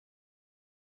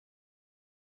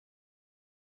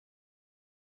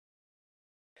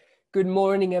Good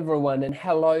morning, everyone, and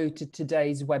hello to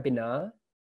today's webinar.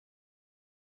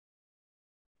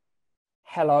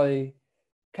 Hello,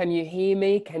 can you hear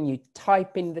me? Can you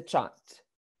type in the chat?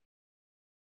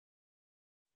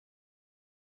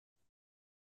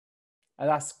 Oh,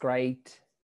 that's great.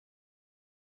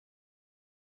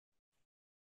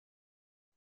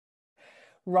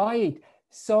 Right,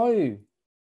 so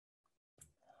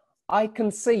I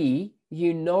can see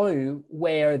you know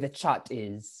where the chat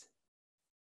is.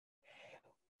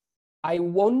 I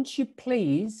want you,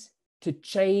 please, to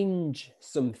change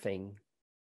something.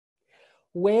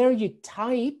 Where you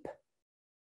type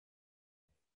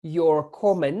your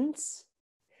comments,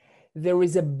 there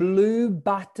is a blue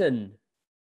button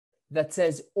that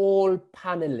says all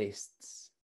panelists.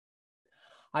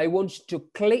 I want you to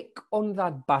click on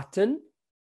that button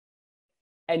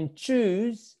and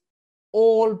choose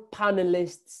all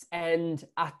panelists and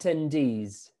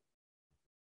attendees.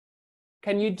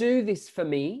 Can you do this for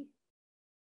me?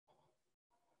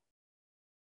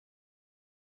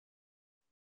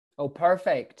 Oh,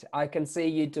 perfect. I can see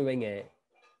you doing it.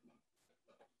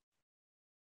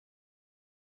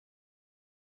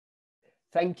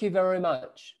 Thank you very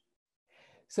much.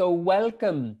 So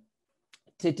welcome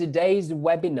to today's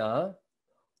webinar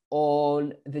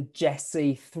on the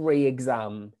GESE 3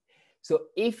 exam. So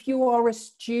if you are a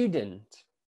student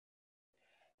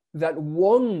that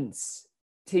wants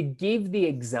to give the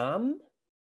exam,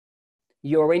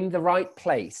 you're in the right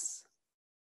place.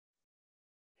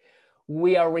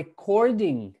 We are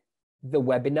recording the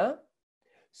webinar,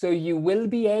 so you will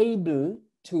be able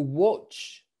to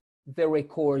watch the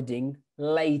recording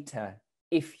later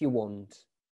if you want.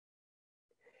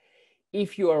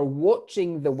 If you are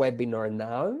watching the webinar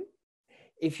now,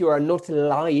 if you are not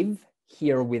live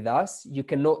here with us, you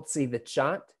cannot see the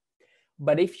chat.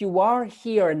 But if you are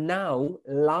here now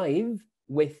live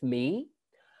with me,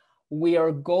 we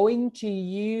are going to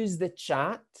use the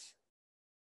chat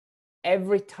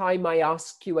every time I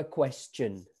ask you a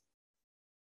question.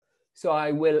 So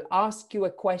I will ask you a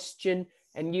question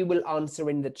and you will answer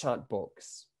in the chat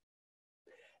box.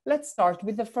 Let's start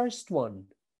with the first one.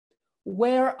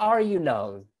 Where are you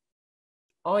now?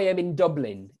 I am in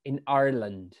Dublin, in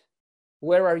Ireland.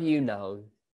 Where are you now?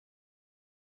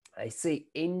 I see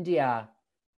India,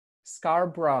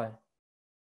 Scarborough,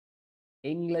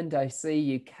 England, I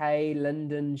see UK,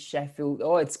 London, Sheffield.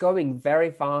 Oh, it's going very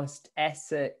fast.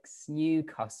 Essex,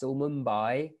 Newcastle,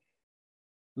 Mumbai,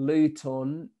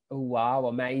 Luton. Oh, wow,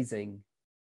 amazing.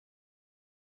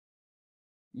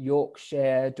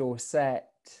 Yorkshire, Dorset,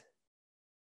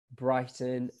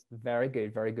 Brighton. Very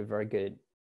good, very good, very good.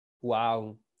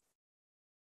 Wow.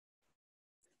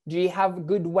 Do you have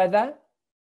good weather?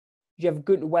 Do you have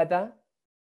good weather?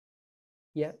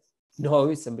 Yeah.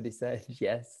 No, somebody said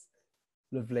yes.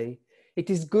 Lovely. It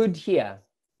is good here.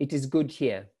 It is good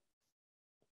here.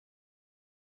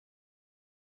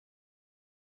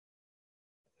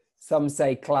 Some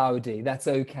say cloudy. That's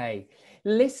okay.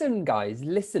 Listen, guys,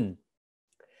 listen.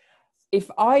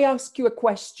 If I ask you a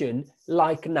question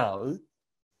like now,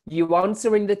 you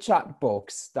answer in the chat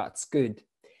box. That's good.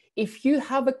 If you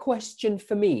have a question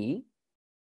for me,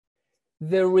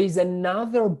 there is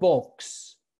another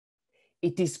box.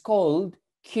 It is called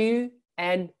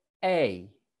Q&A.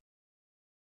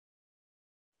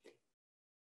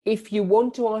 If you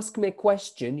want to ask me a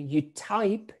question, you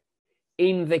type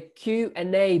in the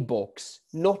Q&A box,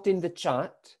 not in the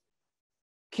chat.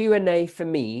 Q&A for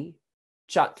me,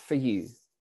 chat for you.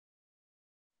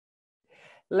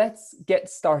 Let's get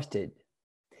started.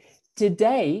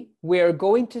 Today, we are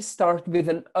going to start with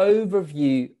an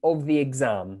overview of the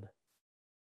exam.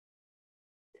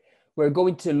 We're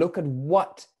going to look at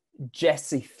what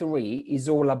GESE 3 is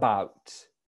all about.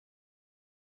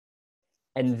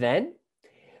 And then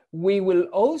we will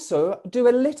also do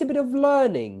a little bit of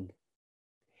learning.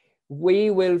 We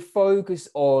will focus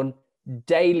on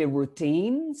daily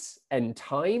routines and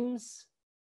times,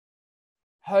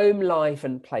 home life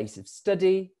and place of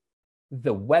study,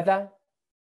 the weather,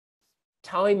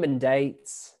 time and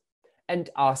dates,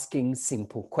 and asking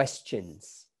simple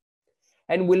questions.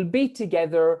 And we'll be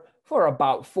together for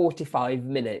about 45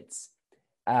 minutes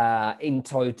in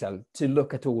total to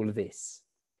look at all of this.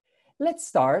 Let's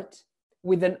start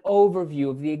with an overview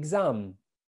of the exam.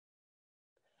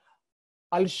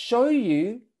 I'll show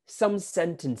you some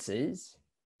sentences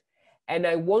and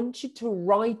I want you to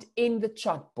write in the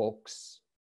chat box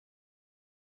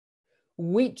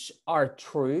which are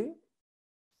true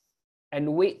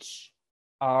and which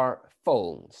are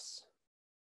false.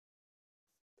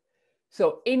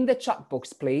 So in the chat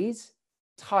box, please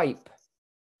type,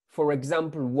 for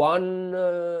example, one,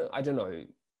 I don't know,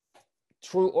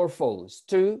 true or false.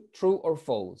 2, true or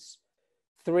false.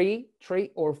 3, true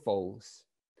or false.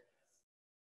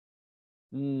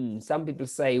 Some people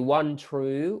say 1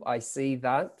 true. I see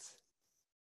that.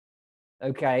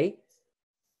 Okay.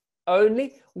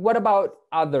 Only, what about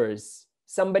others?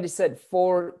 Somebody said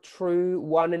 4 true,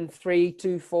 1 and 3,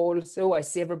 2 false. Oh, I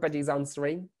see everybody's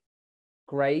answering.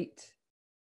 Great.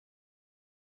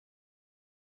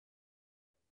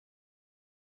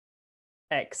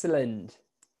 Excellent.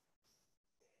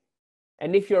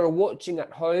 And if you're watching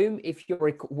at home, if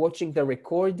you're watching the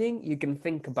recording, you can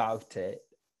think about it.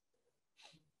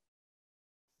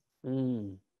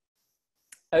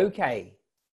 Okay.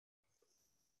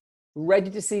 Ready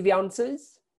to see the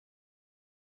answers?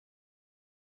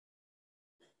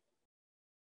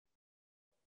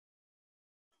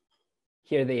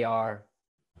 Here they are.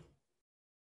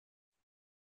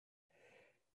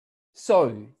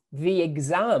 So the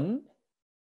exam,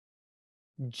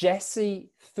 GESE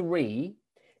 3,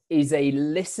 is a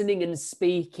listening and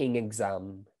speaking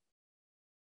exam.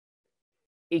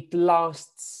 It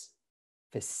lasts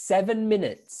for 7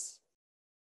 minutes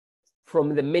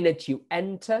from the minute you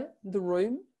enter the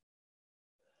room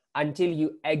until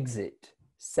you exit.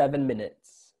 7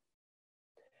 minutes.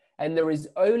 And there is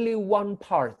only one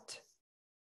part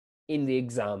in the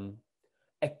exam,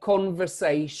 a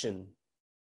conversation.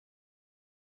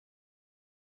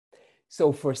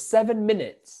 So for 7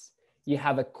 minutes, you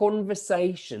have a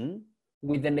conversation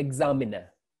with an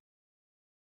examiner.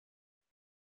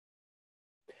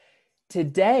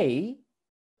 Today,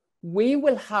 we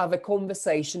will have a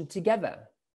conversation together.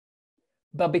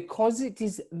 But because it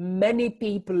is many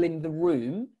people in the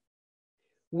room,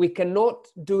 we cannot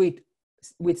do it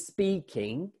with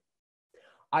speaking.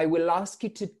 I will ask you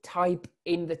to type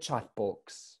in the chat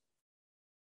box.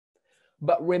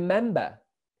 But remember,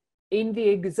 in the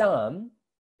exam,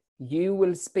 you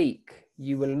will speak,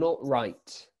 you will not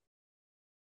write.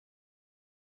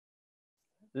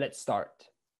 Let's start.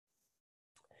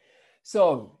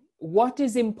 So, what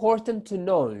is important to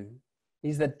know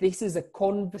is that this is a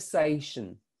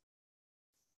conversation.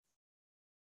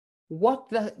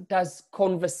 What does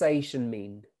conversation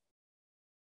mean?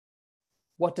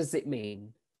 What does it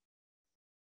mean?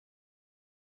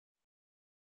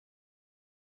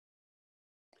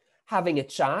 Having a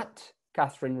chat,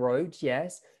 Catherine wrote,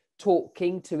 yes.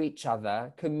 Talking to each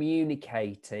other,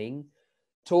 communicating,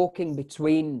 talking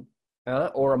between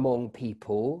or among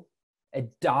people, a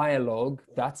dialogue,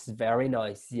 that's very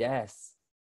nice, yes.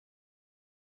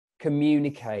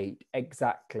 Communicate,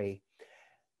 exactly.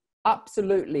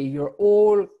 Absolutely, you're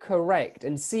all correct.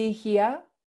 And see here,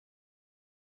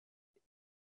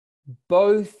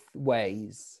 both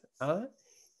ways.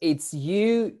 It's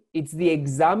you, it's the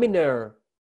examiner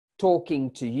talking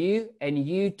to you and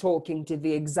you talking to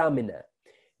the examiner.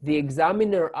 The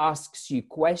examiner asks you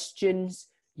questions,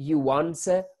 you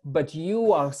answer, but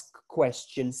you ask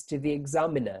questions to the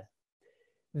examiner.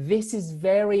 This is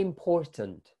very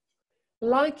important.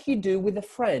 Like you do with a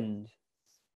friend,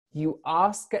 you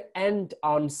ask and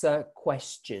answer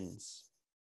questions.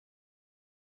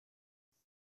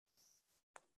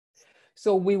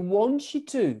 So we want you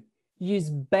to use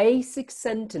basic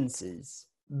sentences,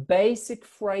 basic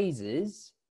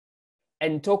phrases,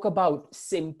 and talk about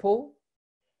simple,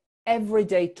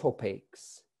 everyday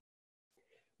topics.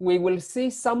 We will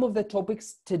see some of the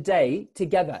topics today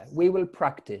together. We will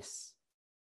practice.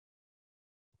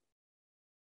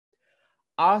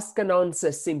 Ask and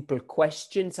answer simple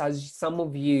questions, as some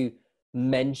of you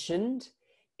mentioned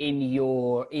in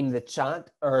the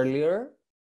chat earlier.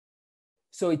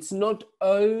 So it's not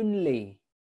only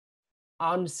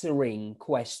answering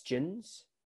questions,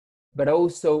 but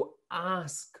also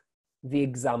ask the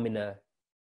examiner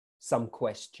some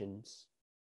questions.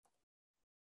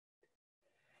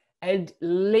 And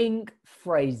link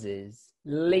phrases,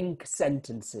 link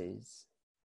sentences.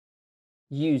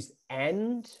 Use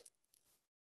and.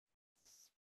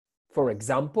 For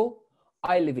example,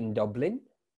 I live in Dublin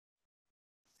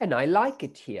and I like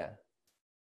it here.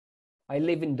 I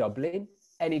live in Dublin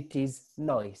and it is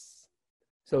nice.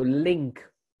 So link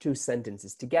two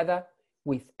sentences together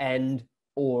with and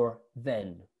or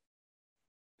then.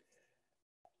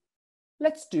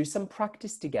 Let's do some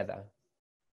practice together.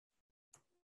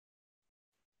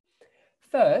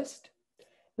 First,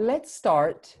 let's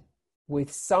start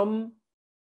with some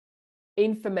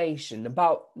information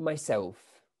about myself.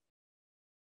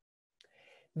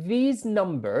 These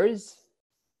numbers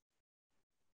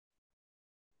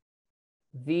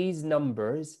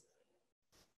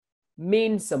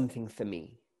mean something for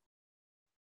me.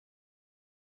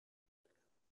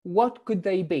 What could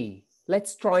they be?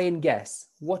 Let's try and guess.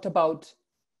 What about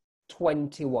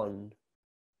 21?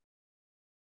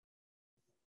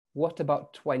 What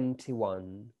about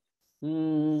 21?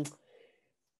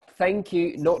 Thank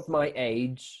you, not my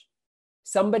age.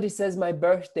 Somebody says my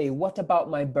birthday. What about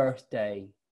my birthday?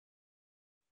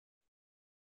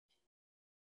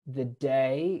 The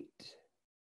date.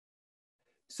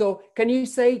 So can you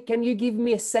give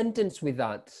me a sentence with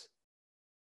that?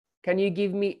 Can you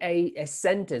give me a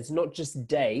sentence, not just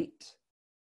date?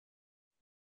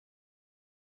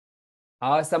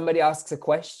 Ah, somebody asks a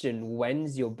question.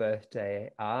 When's your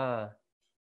birthday? Ah.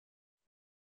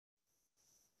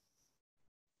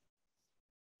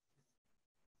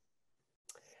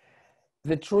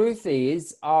 The truth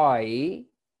is, I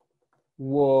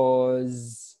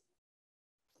was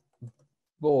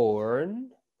born.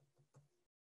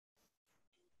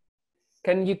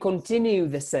 Can you continue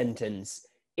the sentence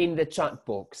in the chat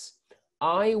box?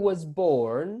 I was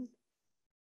born.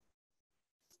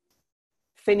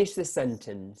 Finish the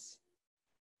sentence.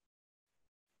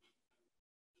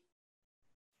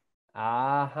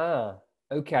 Aha.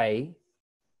 Okay.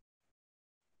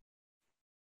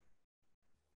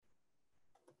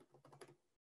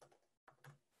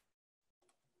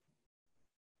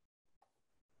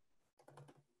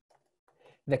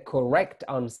 The correct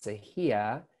answer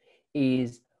here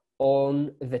is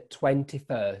on the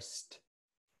 21st.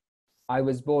 I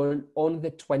was born on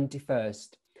the 21st.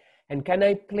 And can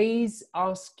I please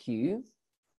ask you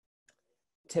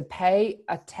to pay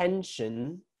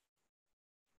attention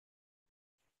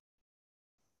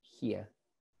here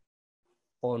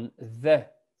on the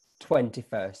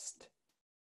 21st?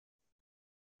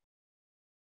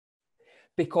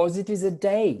 Because it is a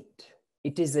date.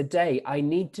 It is a day. I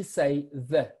need to say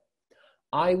the.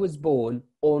 I was born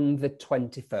on the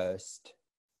 21st.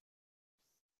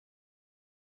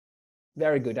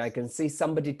 Very good. I can see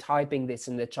somebody typing this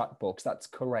in the chat box. That's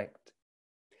correct.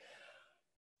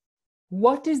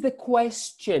 What is the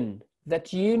question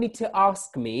that you need to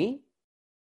ask me?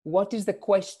 What is the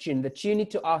question that you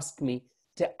need to ask me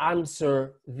to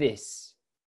answer this?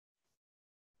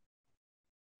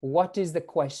 What is the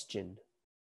question?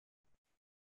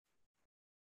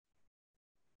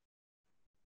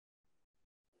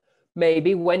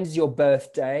 Maybe when's your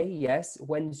birthday? Yes,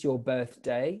 when's your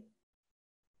birthday?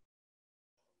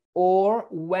 Or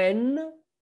when?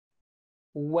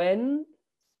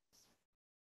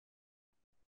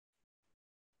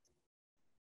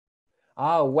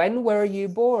 Ah, when were you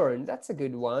born? That's a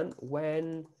good one.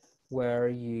 When were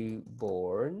you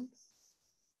born?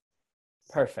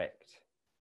 Perfect.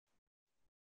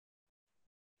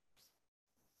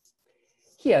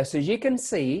 Here, so you can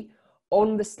see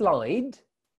on the slide,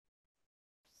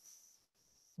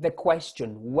 the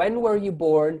question, when were you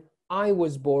born? I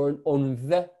was born on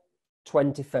the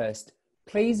 21st.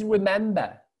 Please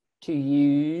remember to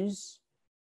use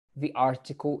the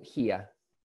article here.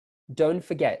 Don't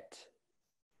forget.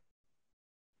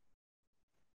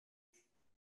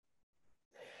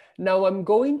 Now I'm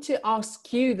going to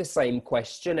ask you the same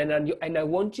question and I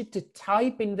want you to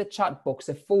type in the chat box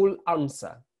a full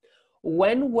answer.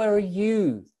 When were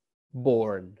you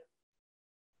born?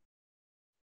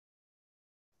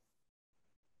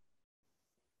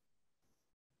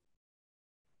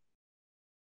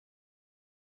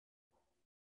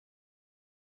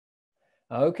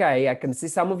 Okay, I can see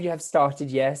some of you have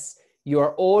started. Yes, you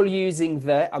are all using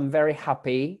the. I'm very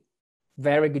happy.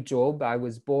 Very good job. I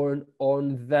was born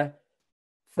on the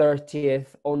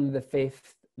 30th, on the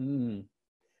 5th.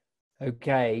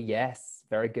 Okay, yes,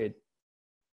 very good.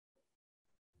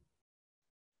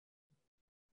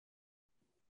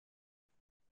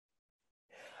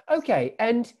 Okay,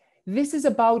 and this is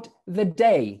about the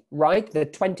day, right? The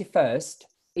 21st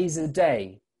is a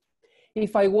day.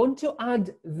 If I want to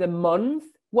add the month,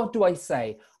 what do I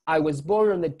say? I was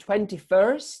born on the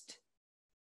 21st.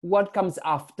 What comes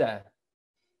after?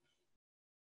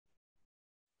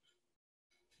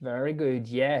 Very good.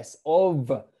 Yes,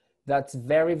 of. That's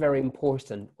very, very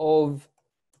important. Of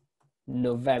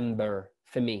November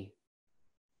for me.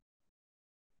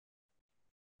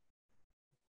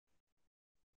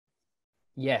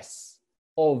 Yes,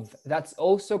 of. That's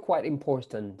also quite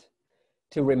important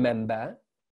to remember.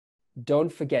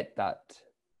 Don't forget that.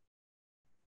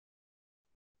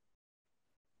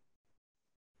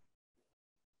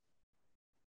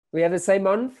 We have the same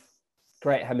month?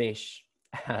 Great, Hamish.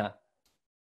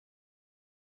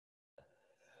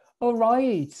 All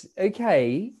right,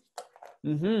 okay.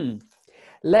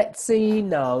 Let's see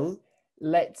now.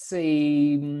 Let's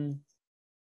see.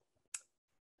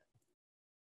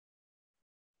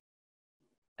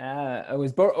 I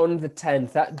was born on the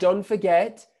 10th. Don't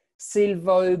forget,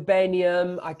 Silvo,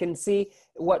 Beniam, I can see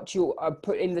what you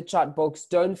put in the chat box.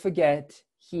 Don't forget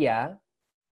here,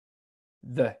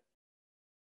 the.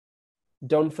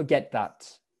 Don't forget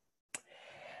that.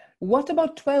 What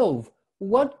about 12?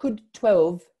 What could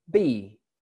 12 be?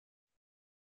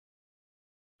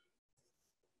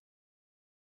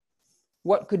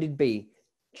 What could it be?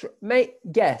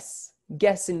 Guess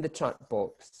in the chat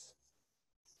box.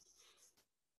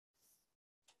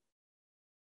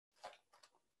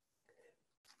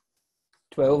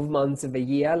 "12 months of a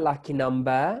year, lucky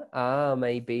number." Ah,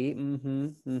 maybe.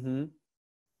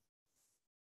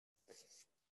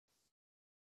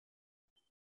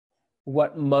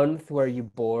 What month were you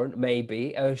born?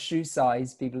 Maybe. Oh, shoe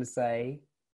size, people say.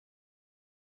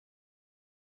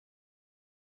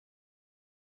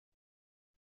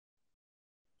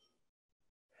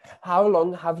 How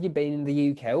long have you been in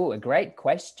the UK? Oh, a great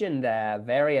question there.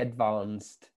 Very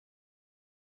advanced.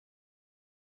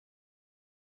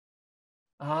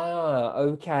 Ah,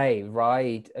 okay,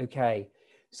 right, okay.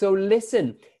 So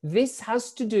listen, this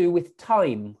has to do with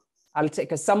time. I'll take,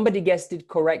 because somebody guessed it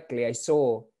correctly, I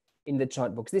saw in the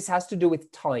chat box. This has to do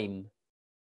with time.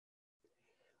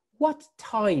 What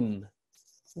time?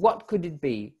 What could it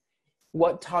be?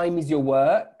 What time is your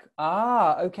work?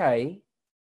 Ah, okay.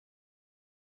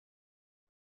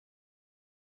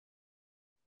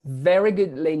 Very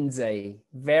good, Lindsay.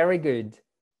 Very good.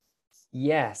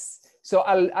 Yes. So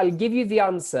I'll give you the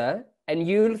answer and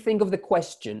you'll think of the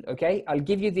question, okay? I'll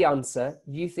give you the answer.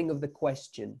 You think of the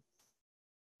question.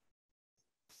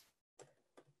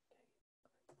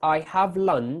 I have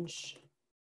lunch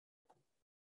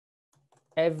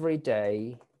every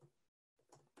day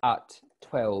at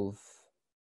 12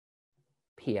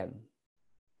 p.m.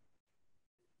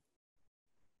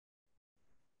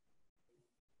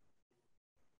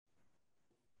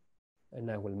 And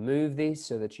I will move this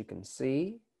so that you can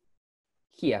see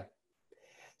here.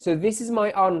 So this is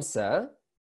my answer.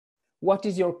 What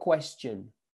is your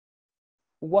question?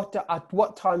 At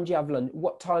what time do you have lunch?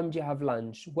 What time do you have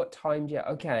lunch? What time do you,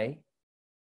 okay.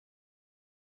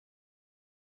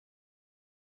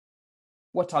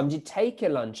 What time do you take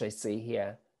your lunch? I see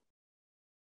here.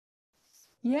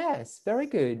 Yes, very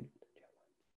good.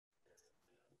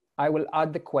 I will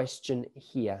add the question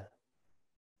here.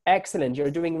 Excellent,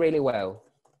 you're doing really well.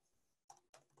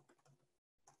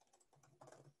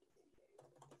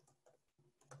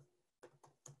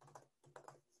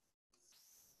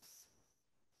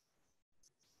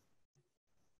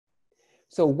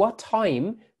 So what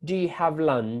time do you have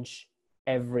lunch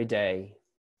every day?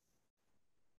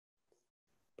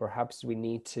 Perhaps we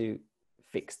need to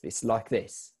fix this like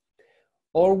this.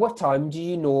 Or what time do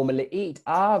you normally eat?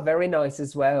 Ah, very nice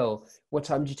as well. What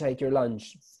time do you take your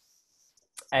lunch?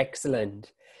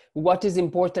 Excellent. What is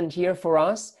important here for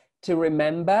us to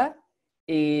remember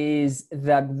is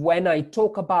that when I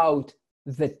talk about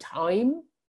the time,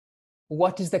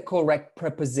 what is the correct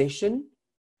preposition?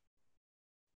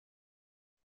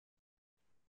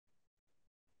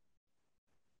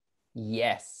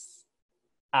 Yes,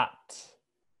 at.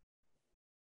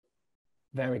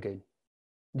 Very good.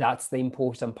 That's the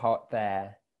important part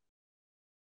there.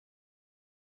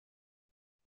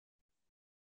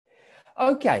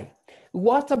 Okay,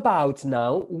 what about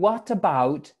now? What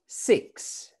about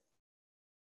 6?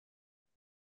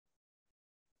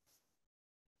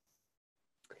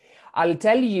 I'll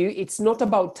tell you, it's not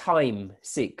about time.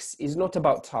 6 is not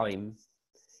about time.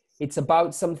 It's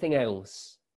about something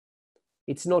else.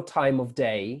 It's not time of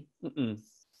day.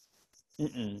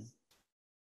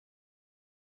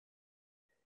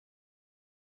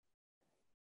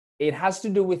 It has to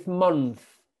do with month.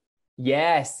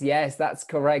 Yes, that's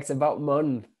correct. It's about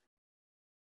month.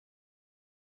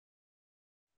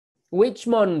 Which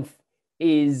month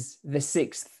is the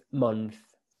 6th month?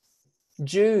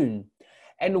 June.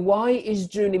 And why is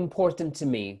June important to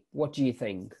me? What do you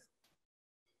think?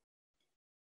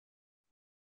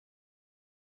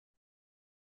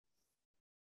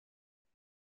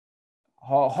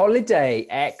 Holiday.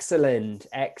 Excellent,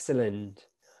 excellent.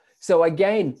 So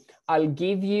again, I'll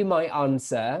give you my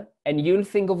answer and you'll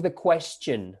think of the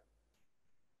question.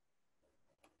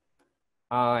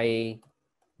 I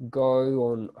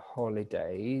go on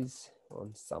holidays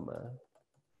on summer.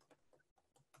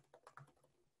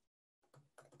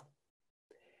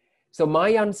 So my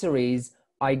answer is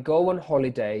I go on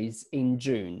holidays in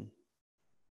June.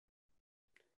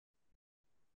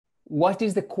 What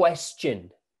is the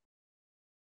question?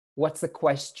 What's the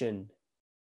question?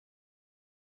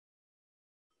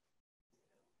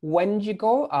 When do you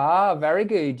go? Ah, very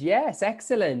good. Yes,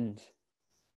 excellent.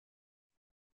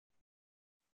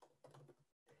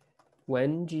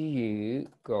 When do you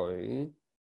go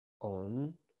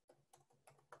on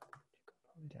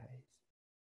holidays?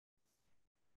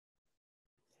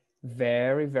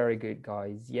 Very, very good,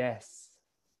 guys. Yes.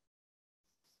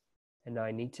 And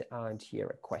I need to add here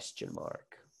a question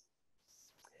mark.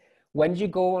 When do you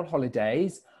go on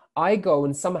holidays? I go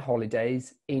on summer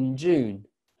holidays in June.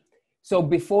 So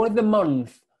before the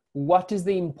month, what is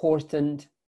the important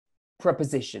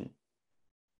preposition?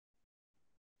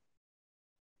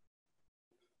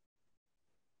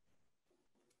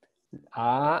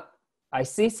 I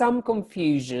see some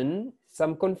confusion,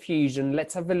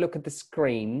 Let's have a look at the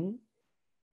screen.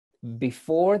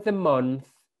 Before the month,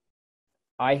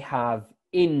 I have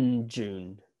in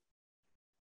June.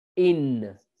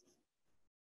 In.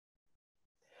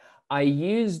 I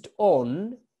used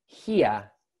on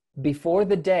here before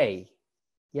the day.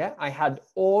 Yeah, I had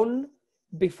on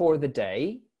before the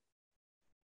day,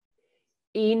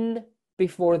 in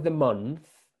before the month,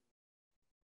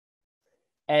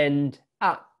 and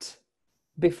at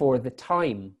before the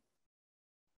time.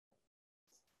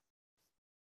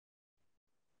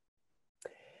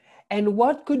 And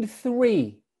what could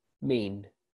 3 mean?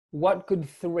 What could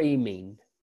 3 mean?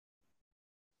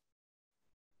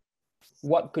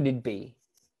 What could it be?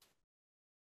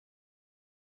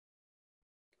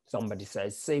 Somebody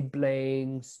says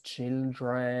siblings,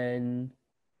 children.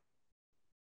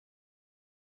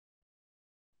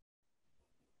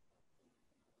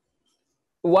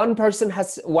 One person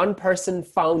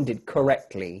found it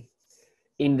correctly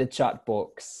in the chat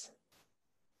box.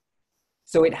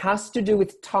 So it has to do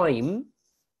with time.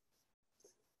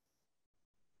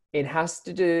 It has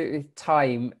to do with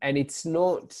time, and it's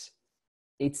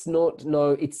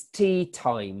tea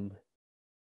time.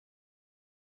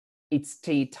 It's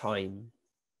tea time.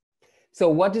 So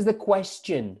what is the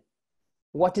question?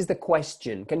 What is the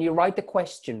question? Can you write the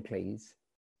question, please?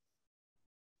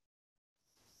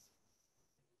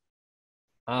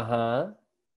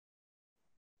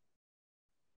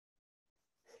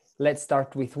 Let's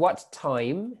start with what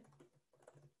time?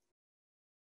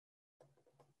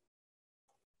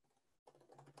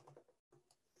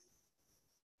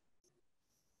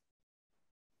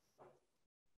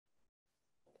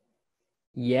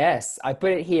 Yes, I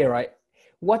put it here, right?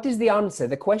 What is the answer?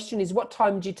 The question is, what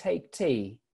time do you take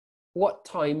tea? What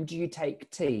time do you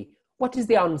take tea? What is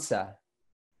the answer?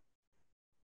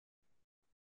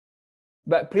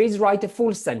 But please write a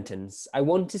full sentence. I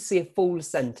want to see a full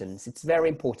sentence. It's very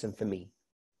important for me.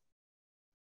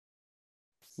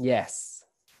 Yes.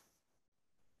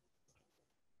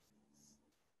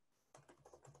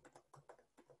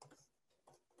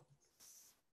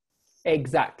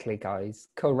 Exactly, guys.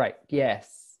 Correct.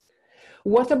 Yes.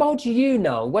 What about you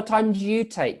now? What time do you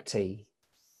take tea?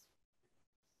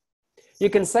 You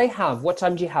can say have. What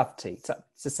time do you have tea?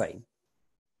 It's the same.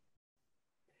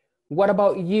 What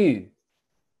about you?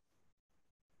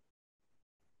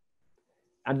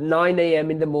 At 9 a.m.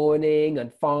 in the morning,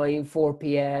 at 4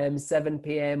 p.m., 7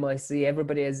 p.m. I see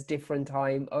everybody has different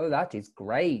time. Oh, that is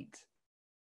great.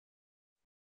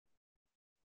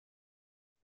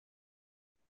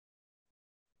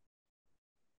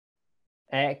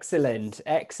 Excellent,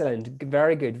 excellent.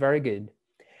 Very good, very good.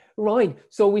 Right,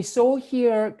 so we saw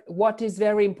here what is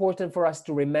very important for us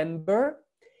to remember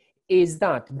is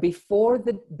that before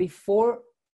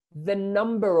the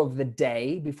number of the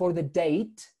day, before the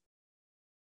date,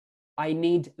 I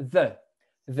need the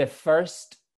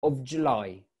 1st of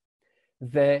July,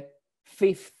 the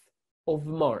 5th of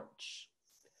March,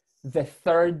 the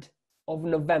 3rd of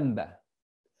November,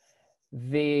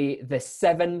 the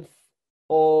 7th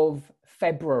of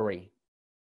February.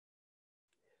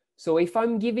 So if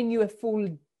I'm giving you a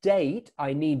full date,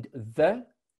 I need the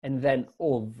and then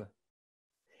of.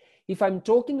 If I'm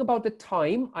talking about the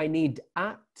time, I need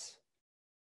at.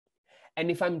 And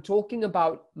if I'm talking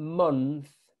about month,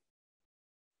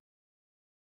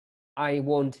 I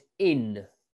want in.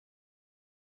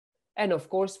 And of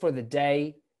course, for the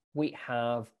day, we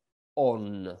have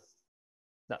on.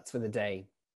 That's for the day.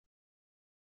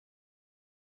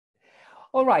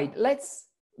 All right, let's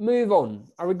move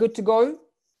on. Are we good to go?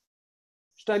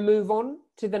 Should I move on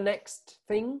to the next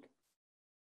thing?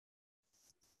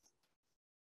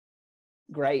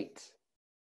 Great.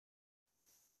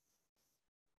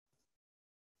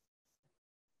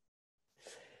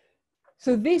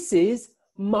 So this is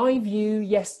my view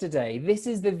yesterday. This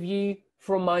is the view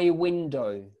from my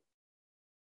window.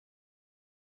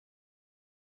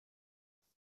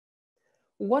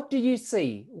 What do you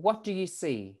see? What do you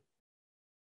see?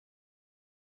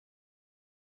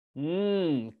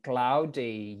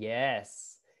 Cloudy,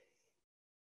 yes.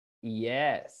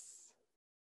 Yes.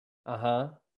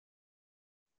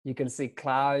 You can see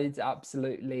clouds,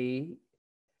 absolutely.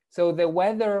 So the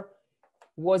weather,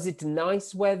 was it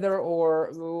nice weather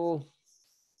or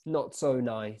not so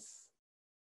nice?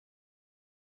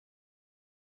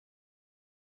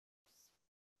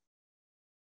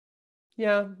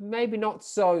 Yeah, maybe not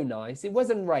so nice. It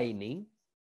wasn't raining,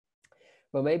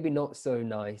 but maybe not so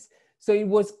nice. So it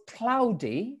was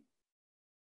cloudy,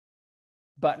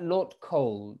 but not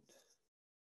cold.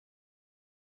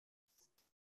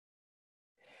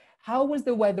 How was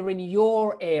the weather in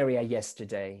your area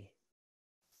yesterday?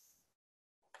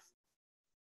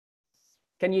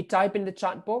 Can you type in the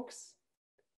chat box?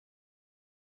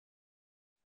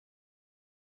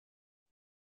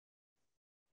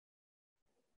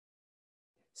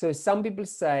 So some people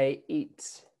say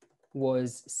it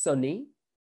was sunny.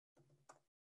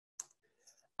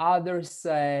 Others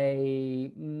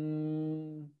say,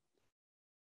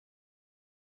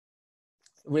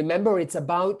 remember, it's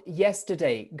about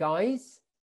yesterday, guys.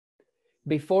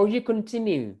 Before you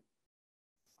continue,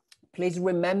 please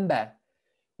remember,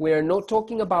 we're not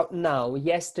talking about now,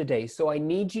 yesterday. So I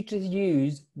need you to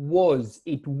use was,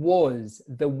 it was,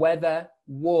 the weather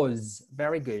was.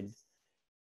 Very good.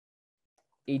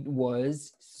 It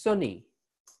was sunny.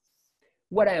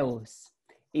 What else?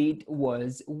 It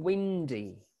was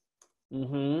windy.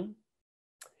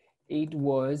 It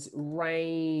was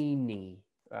rainy.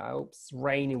 Oops,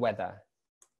 rainy weather.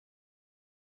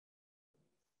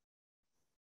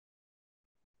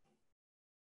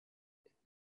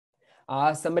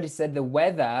 Somebody said the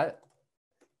weather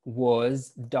was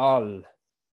dull.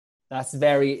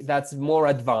 That's more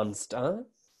advanced, huh?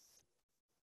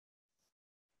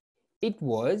 It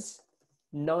was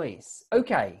nice.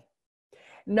 Okay.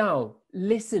 Now,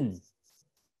 listen.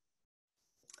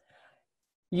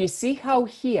 You see how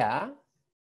here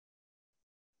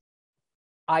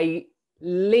I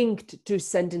linked two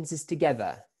sentences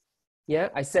together? Yeah,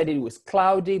 I said it was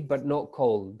cloudy, but not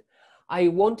cold. I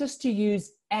want us to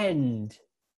use and.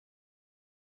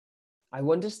 I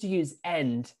want us to use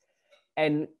and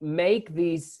make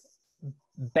these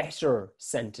better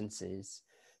sentences.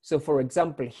 So for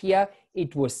example, here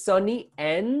it was sunny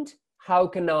and, how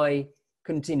can I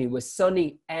continue? It was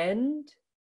sunny and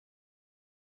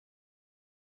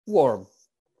warm.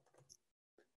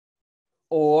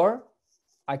 Or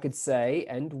I could say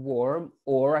and warm,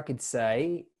 or I could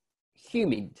say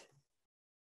humid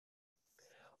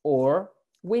or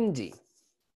windy.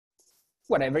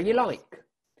 Whatever you like.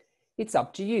 It's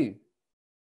up to you.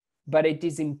 But it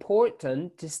is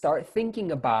important to start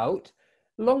thinking about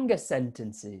longer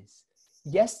sentences.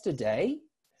 Yesterday,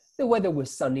 the weather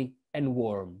was sunny and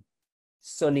warm,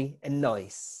 sunny and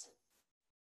nice.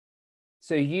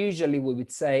 So usually we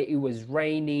would say it was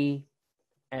rainy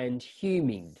and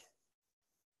humid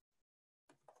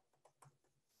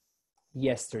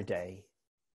yesterday.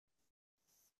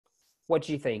 What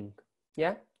do you think?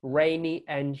 Yeah, rainy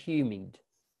and humid.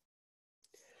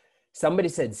 Somebody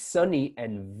said sunny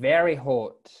and very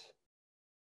hot.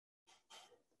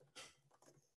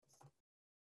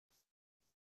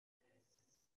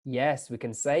 Yes, we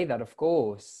can say that, of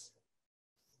course.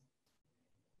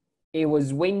 It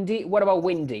was windy. What about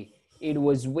windy? It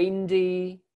was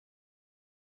windy.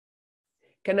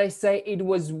 Can I say it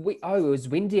was, it was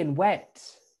windy and wet.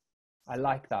 I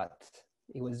like that.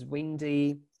 It was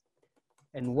windy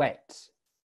and wet.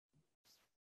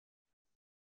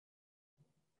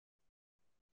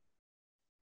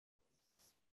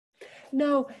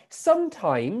 Now,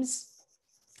 sometimes,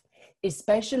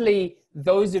 especially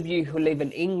those of you who live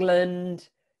in England,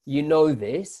 you know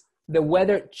this, the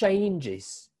weather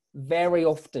changes very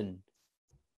often.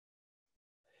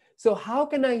 So how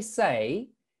can I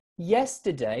say,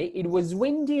 yesterday it was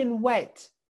windy and wet?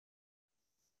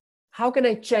 How can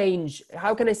I change?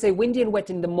 How can I say windy and wet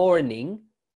in the morning?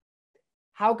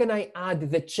 How can I add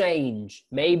the change?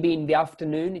 Maybe in the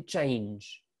afternoon it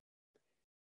change.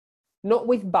 Not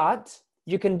with but.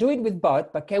 You can do it with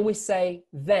but can we say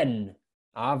then?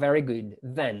 Very good,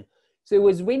 then. So it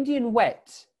was windy and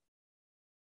wet.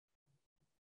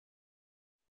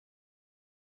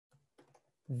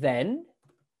 Then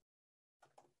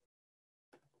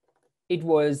it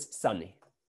was sunny.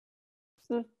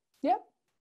 Yeah,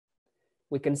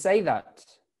 we can say that.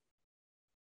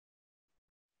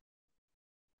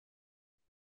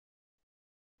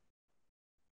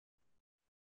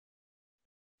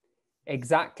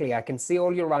 Exactly, I can see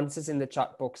all your answers in the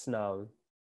chat box now.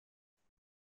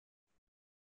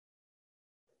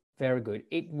 Very good.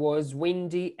 It was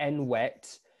windy and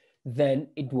wet, then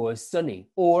it was sunny.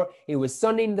 Or it was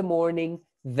sunny in the morning,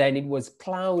 then it was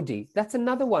cloudy. That's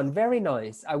another one, very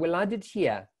nice. I will add it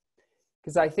here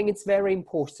because I think it's very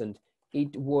important.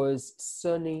 it was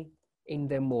sunny in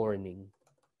the morning.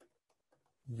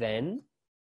 Then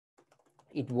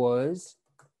it was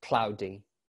cloudy.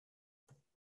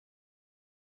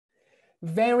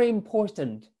 Very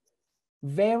important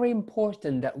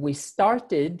that we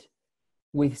started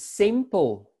with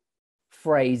simple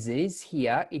phrases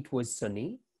here. It was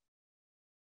sunny.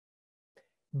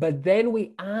 But then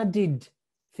we added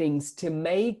things to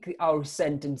make our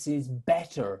sentences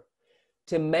better,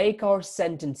 to make our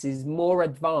sentences more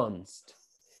advanced.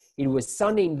 It was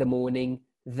sunny in the morning,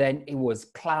 then it was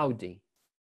cloudy.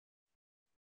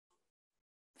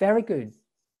 Very good.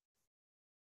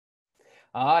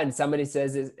 And somebody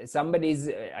says,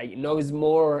 somebody knows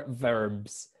more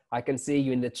verbs. I can see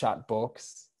you in the chat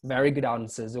box. Very good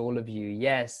answers, all of you.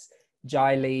 Yes,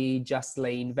 Jiley,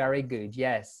 Justine, very good.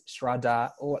 Yes,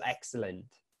 Shraddha, all excellent.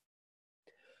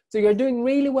 So you're doing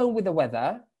really well with the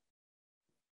weather.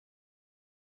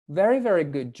 Very, very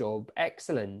good job.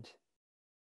 Excellent.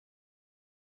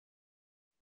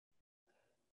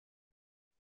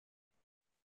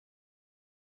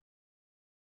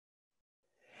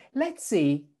 Let's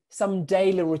see some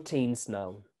daily routines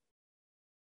now.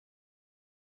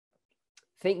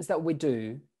 Things that we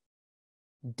do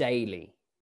daily.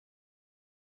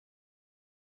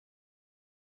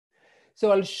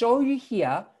 So I'll show you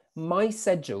here my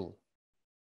schedule.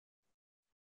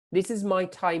 This is my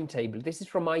timetable. This is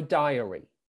from my diary.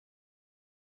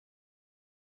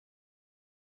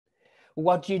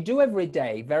 What do you do every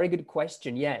day? Very good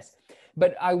question, yes.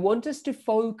 But I want us to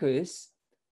focus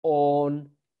on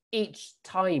each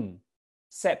time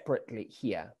separately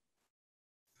here.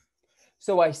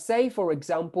 So I say, for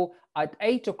example, at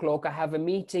 8 o'clock, I have a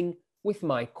meeting with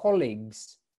my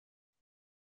colleagues.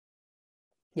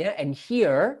 Yeah, and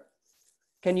here,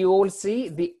 can you all see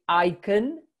the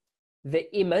icon,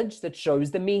 the image that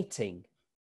shows the meeting?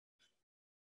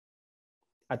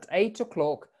 At 8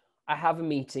 o'clock, I have a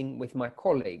meeting with my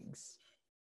colleagues.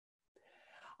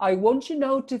 I want you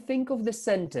now to think of the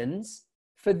sentence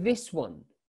for this one.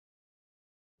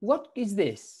 What is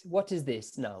this? What is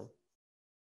this now?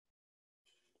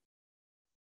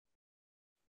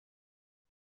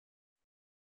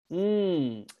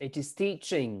 It is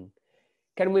teaching.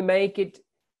 Can we make it?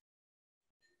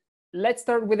 Let's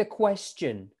start with a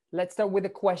question. Let's start with a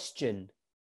question.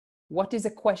 What is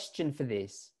a question for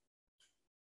this?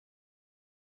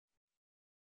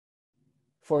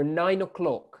 For 9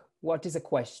 o'clock, what is a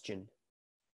question?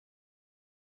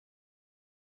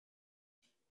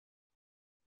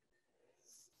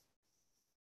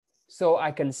 So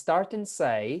I can start and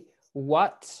say,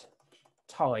 what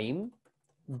time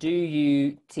do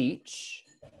you teach?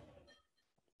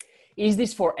 Is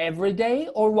this for every day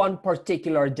or one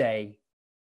particular day?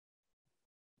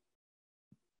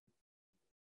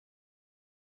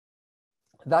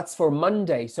 That's for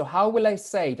Monday. So how will I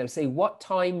say it? I'll say, what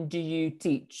time do you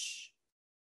teach?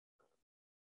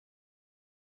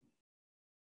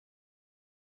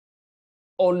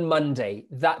 On Monday.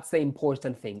 That's the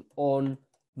important thing. On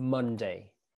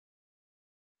Monday.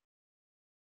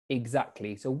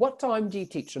 Exactly. So what time do you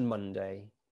teach on Monday?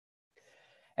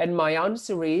 And my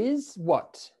answer is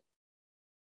what?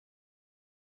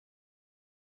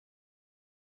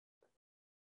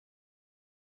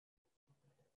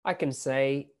 I can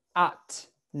say at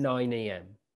 9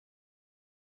 a.m.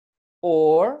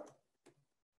 Or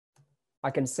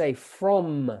I can say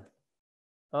from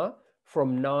 9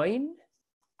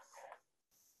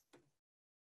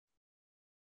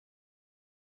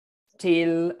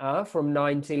 till, from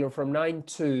 9 till, or from 9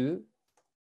 to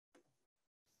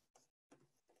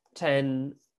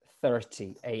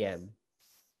 10:30 a.m.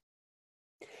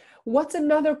 What's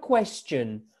another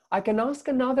question? I can ask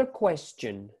another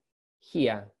question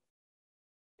here.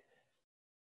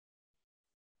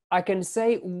 I can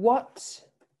say, what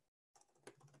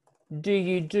do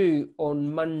you do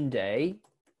on Monday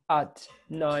at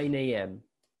 9 a.m.?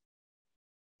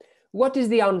 What is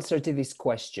the answer to this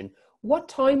question?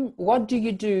 What do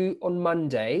you do on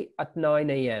Monday at 9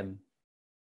 a.m.?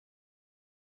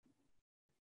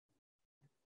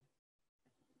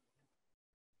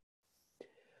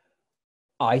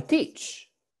 I teach.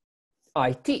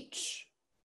 I teach.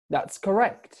 That's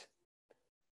correct.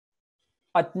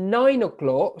 At 9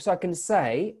 o'clock, so I can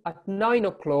say at 9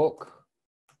 o'clock,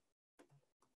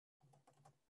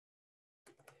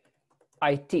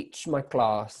 I teach my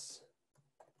class.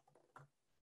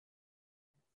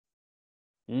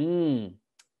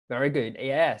 Very good,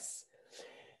 yes.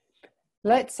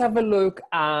 Let's have a look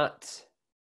at,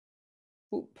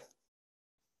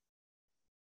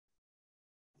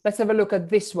 let's have a look at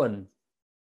this one.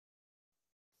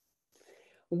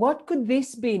 What could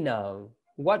this be now?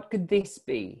 What could this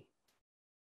be?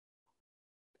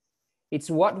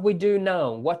 It's what we do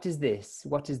now. What is this?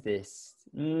 What is this?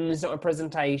 It's not a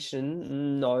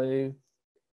presentation. No.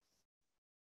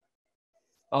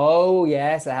 Oh,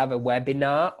 yes, I have a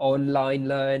webinar, online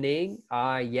learning.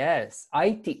 Ah, yes,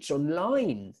 I teach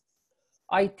online.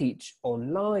 I teach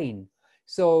online.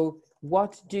 So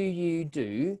what do you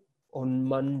do on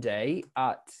Monday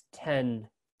at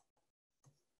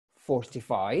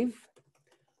 10:45?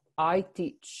 I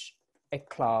teach a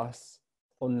class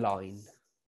online.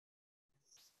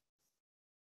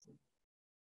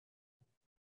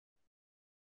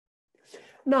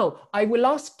 Now, I will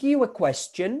ask you a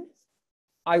question.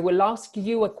 I will ask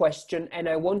you a question and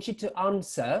I want you to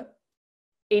answer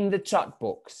in the chat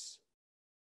box.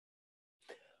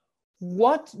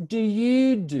 What do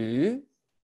you do?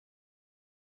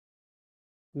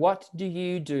 What do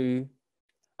you do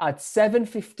at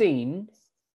 7:15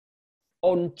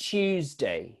 on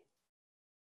Tuesday?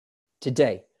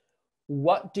 Today.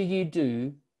 What do you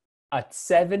do at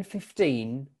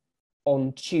 7:15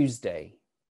 on Tuesday?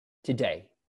 Today.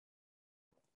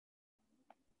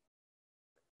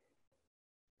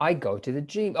 I go to the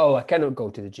gym. Oh, I cannot go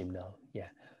to the gym now.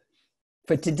 Yeah.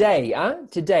 For today,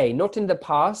 Today, not in the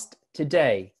past,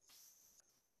 today.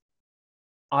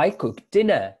 I cook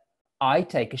dinner. I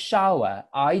take a shower.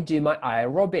 I do my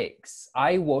aerobics.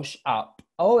 I wash up.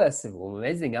 Oh, that's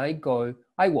amazing. I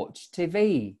watch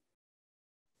TV.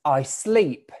 I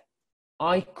sleep.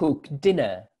 I cook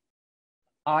dinner.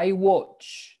 I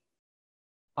watch.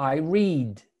 I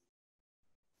read.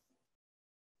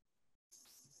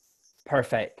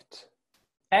 Perfect.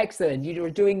 Excellent. You're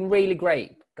doing really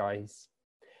great, guys.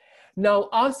 Now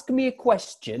ask me a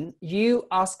question. You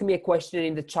ask me a question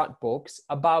in the chat box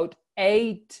about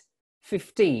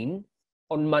 8:15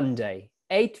 on Monday.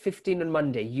 8:15 on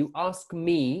Monday. You ask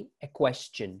me a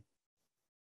question.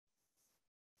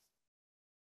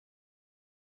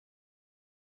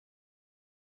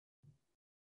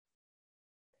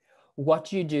 What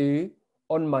do you do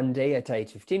on Monday at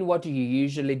 8:15? What do you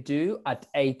usually do at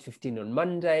 8:15 on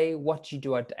Monday? What do you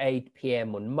do at 8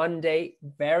 p.m. on Monday?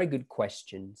 Very good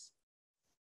questions.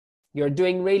 You're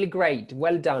doing really great.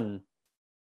 Well done.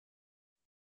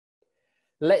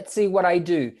 Let's see what I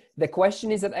do. The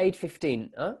question is at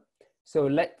 8:15. So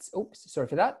let's, oops, sorry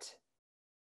for that.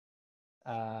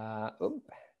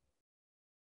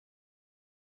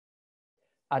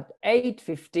 At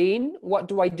 8:15, what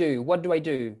do I do? What do I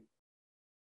do?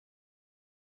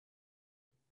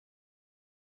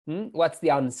 What's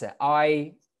the answer?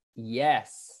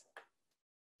 Yes.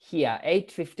 Here,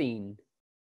 8:15.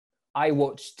 I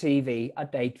watch TV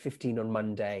at 8:15 on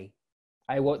Monday.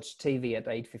 I watch TV at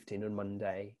 8:15 on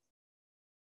Monday.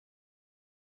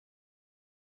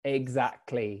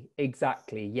 Exactly,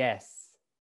 yes.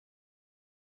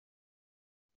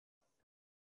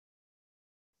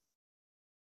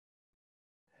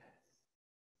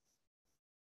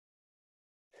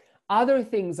 Other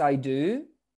things I do,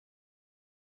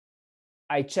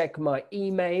 I check my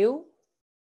email.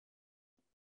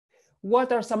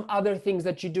 What are some other things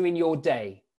that you do in your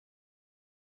day?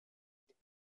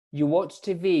 You watch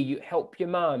TV, you help your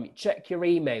mom, you check your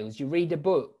emails, you read a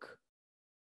book.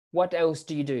 What else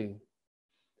do you do?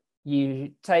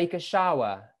 You take a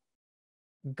shower,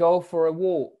 go for a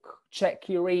walk, check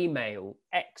your email,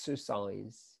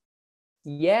 exercise.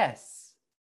 Yes.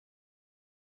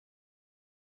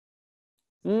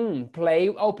 Play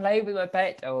with my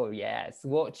pet. Oh yes,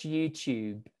 watch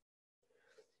YouTube.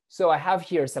 So I have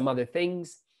here some other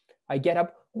things. I get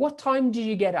up. What time do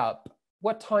you get up?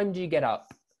 What time do you get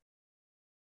up?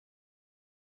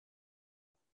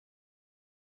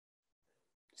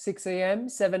 6 a.m.,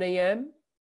 7 a.m.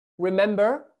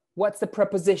 Remember, what's the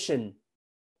preposition?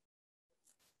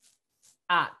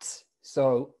 At.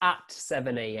 So at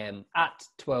 7 a.m., at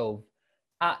 12,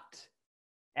 at.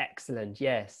 Excellent,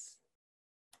 yes.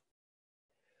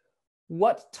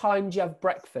 What time do you have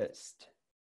breakfast?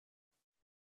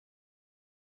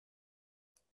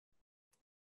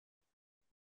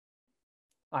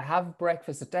 I have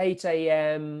breakfast at 8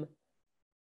 a.m.,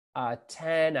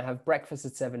 10, I have breakfast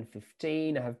at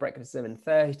 7:15, I have breakfast at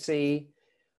 7:30.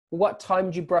 What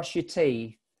time do you brush your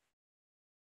teeth?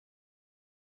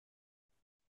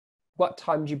 What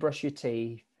time do you brush your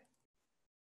teeth?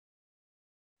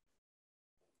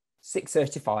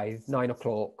 6:35, 9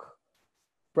 o'clock.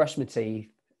 Brush my teeth,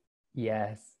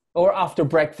 yes. Or after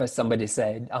breakfast, somebody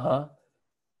said,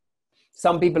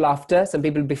 Some people after, some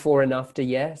people before and after,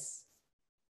 yes.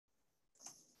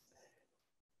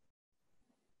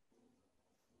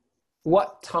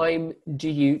 What time do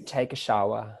you take a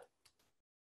shower?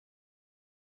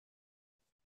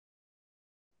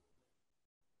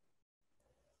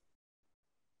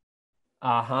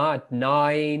 At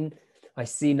 9. I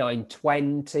see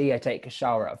 9:20. I take a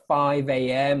shower at 5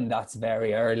 a.m. That's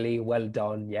very early. Well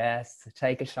done. Yes.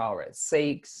 Take a shower at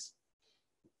 6.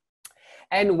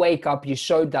 And wake up. You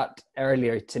showed that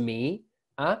earlier to me.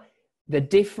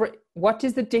 What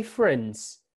is the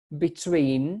difference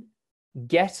between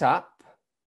get up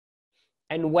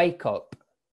and wake up?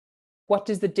 What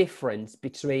is the difference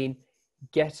between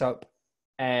get up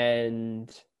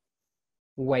and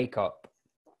wake up?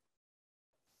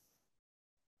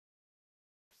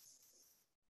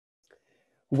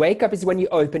 Wake up is when you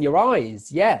open your eyes,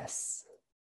 yes.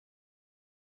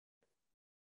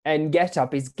 And get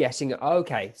up is getting,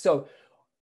 okay. So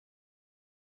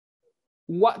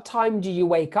what time do you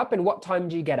wake up and what time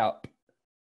do you get up?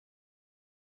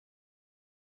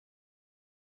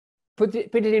 Put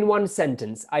it in one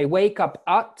sentence. I wake up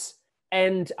at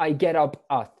and I get up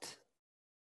at.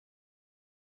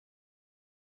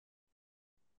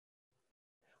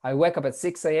 I wake up at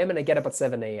 6 a.m. and I get up at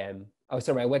 7 a.m. Oh,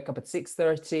 sorry, I wake up at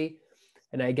 6:30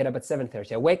 and I get up at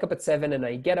 7:30. I wake up at 7 and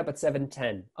I get up at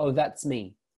 7:10. Oh, that's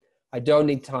me. I don't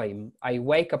need time. I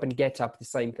wake up and get up, the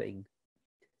same thing.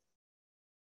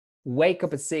 Wake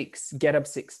up at 6, get up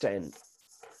 6:10.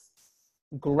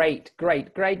 Great,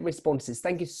 great, great responses.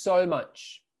 Thank you so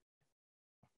much.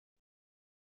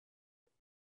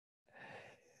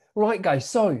 Right, guys,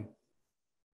 so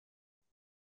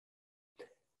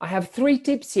I have 3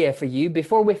 tips here for you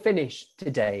before we finish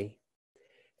today.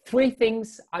 3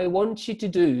 things I want you to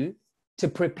do to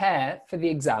prepare for the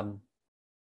exam.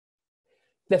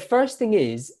 The first thing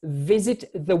is visit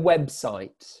the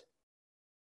website.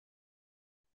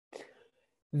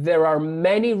 There are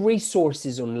many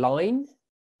resources online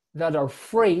that are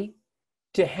free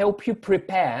to help you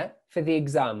prepare for the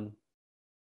exam.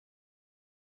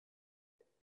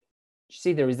 You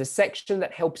see, there is a section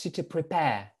that helps you to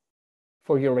prepare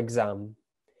for your exam.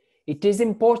 It is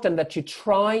important that you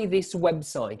try this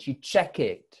website, you check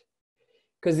it,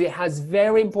 because it has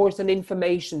very important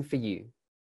information for you.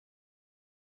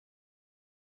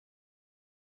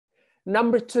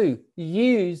 Number 2,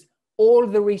 use all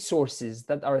the resources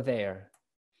that are there.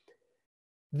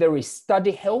 There is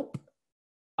study help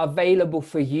available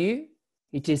for you.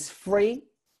 It is free.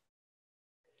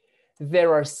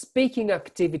 There are speaking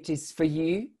activities for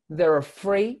you. They are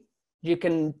free. You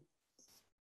can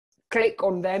click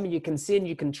on them, you can see and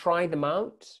you can try them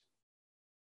out.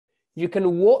 You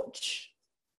can watch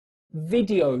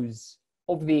videos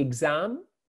of the exam.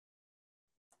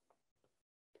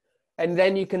 And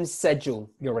then you can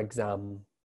schedule your exam.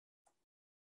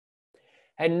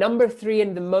 And number 3,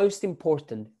 and the most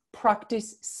important,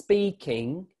 practice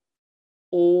speaking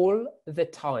all the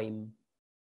time.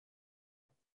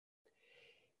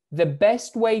 The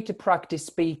best way to practice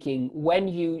speaking when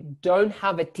you don't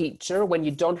have a teacher, when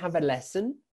you don't have a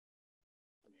lesson,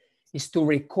 is to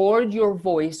record your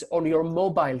voice on your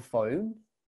mobile phone.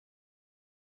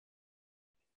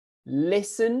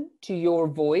 Listen to your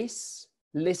voice.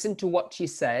 Listen to what you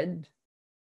said.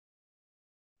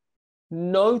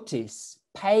 Notice,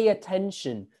 pay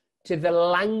attention to the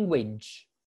language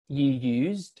you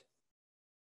used.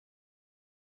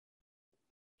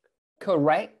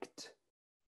 Correct.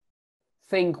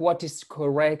 Think what is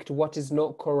correct, what is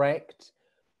not correct,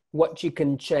 what you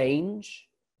can change.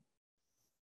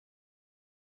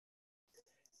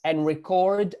 And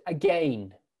record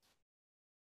again.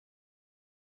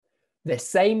 The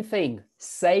same thing,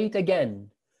 say it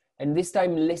again. And this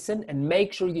time listen and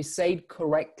make sure you say it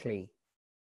correctly.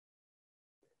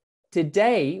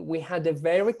 Today, we had a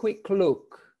very quick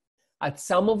look at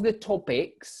some of the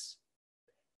topics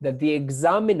that the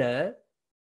examiner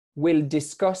will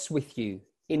discuss with you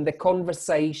in the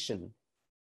conversation.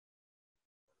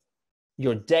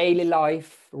 Your daily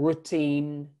life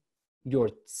routine,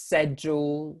 your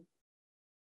schedule,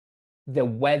 the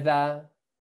weather.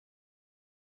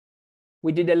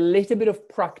 We did a little bit of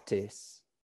practice.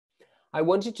 I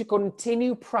want you to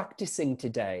continue practicing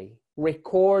today.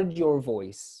 Record your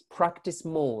voice, practice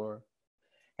more,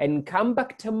 and come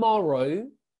back tomorrow,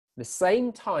 the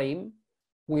same time,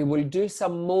 we will do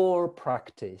some more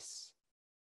practice.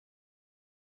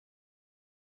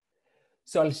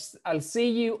 So I'll see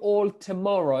you all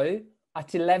tomorrow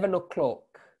at 11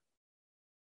 o'clock.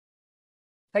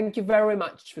 Thank you very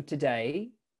much for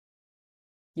today.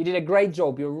 You did a great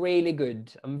job. You're really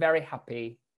good. I'm very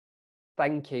happy.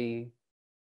 Thank you.